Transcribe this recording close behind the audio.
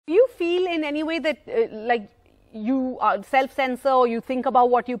in any way that like you self-censor, or you think about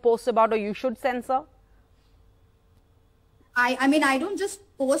what you post about, or you should censor? I mean, I don't just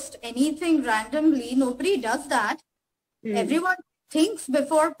post anything randomly. Nobody does that. Everyone thinks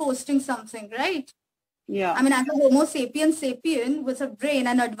before posting something, right? Yeah. I mean, as a Homo sapien with a brain,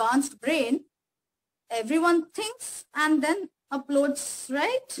 an advanced brain, everyone thinks and then uploads,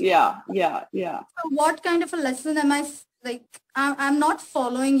 right? Yeah. So what kind of a lesson am I, like, I'm not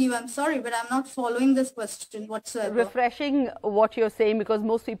following you, I'm sorry, but I'm not following this question whatsoever. Refreshing what you're saying, because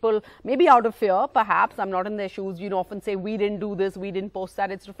most people, maybe out of fear, perhaps, I'm not in their shoes, you know, often say, we didn't do this, we didn't post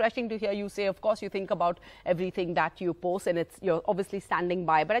that. It's refreshing to hear you say, of course, you think about everything that you post, and you're obviously standing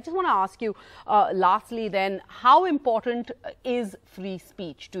by. But I just want to ask you, lastly then, how important is free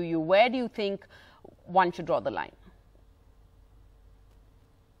speech to you? Where do you think one should draw the line?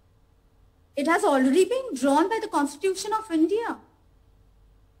 It has already been drawn by the Constitution of India.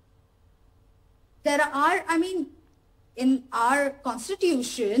 There are, I mean, in our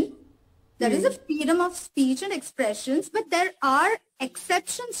Constitution, there is a freedom of speech and expressions, but there are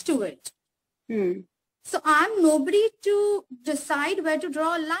exceptions to it. So I'm nobody to decide where to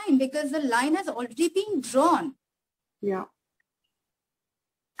draw a line, because the line has already been drawn. Yeah.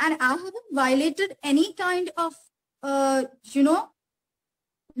 And I haven't violated any kind of, you know,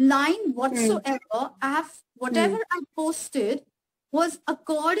 line whatsoever. Whatever I posted was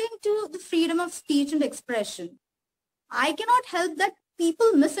according to the freedom of speech and expression. I cannot help that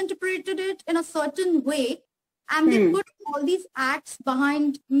people misinterpreted it in a certain way, and they put all these acts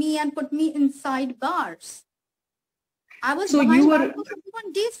behind me and put me inside bars. I was behind bars for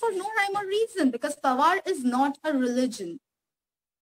 21 days for no rhyme or reason, because Pawar is not a religion.